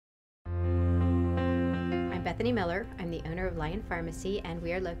Bethany Miller. I'm the owner of Lion Pharmacy, and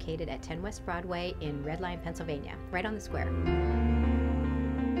we are located at 10 West Broadway in Red Lion, Pennsylvania, right on the square.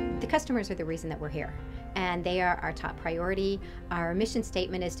 The customers are the reason that we're here, and they are our top priority. Our mission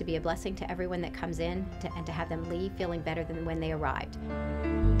statement is to be a blessing to everyone that comes in and to have them leave feeling better than when they arrived.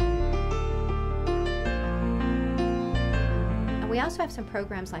 We also have some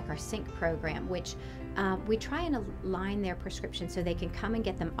programs like our Sync program, which we try and align their prescriptions so they can come and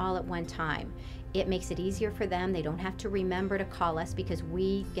get them all at one time. It makes it easier for them. They don't have to remember to call us because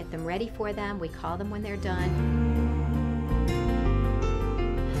we get them ready for them. We call them when they're done.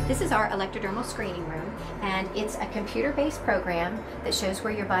 This is our electrodermal screening room, and it's a computer-based program that shows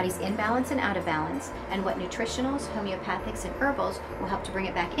where your body's in balance and out of balance, and what nutritionals, homeopathics, and herbals will help to bring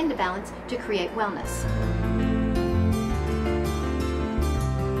it back into balance to create wellness.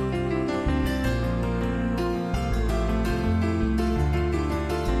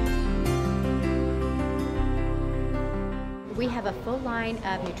 We have a full line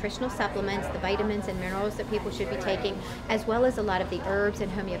of nutritional supplements, the vitamins and minerals that people should be taking, as well as a lot of the herbs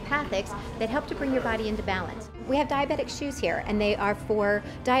and homeopathics that help to bring your body into balance. We have diabetic shoes here, and they are for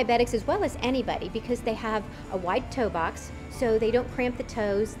diabetics as well as anybody because they have a wide toe box, so they don't cramp the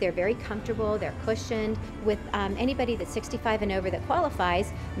toes. They're very comfortable, they're cushioned. With anybody that's 65 and over that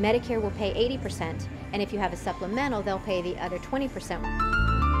qualifies, Medicare will pay 80%, and if you have a supplemental, they'll pay the other 20%.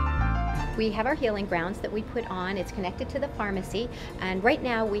 We have our healing grounds that we put on. It's connected to the pharmacy, and right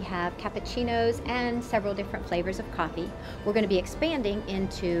now we have cappuccinos and several different flavors of coffee. We're going to be expanding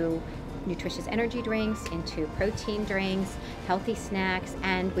into nutritious energy drinks, into protein drinks, healthy snacks,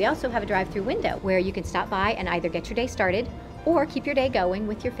 and we also have a drive-through window where you can stop by and either get your day started or keep your day going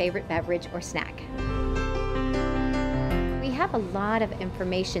with your favorite beverage or snack. We have a lot of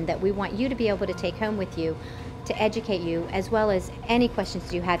information that we want you to be able to take home with you to educate you, as well as any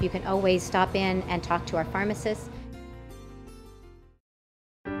questions you have. You can always stop in and talk to our pharmacist.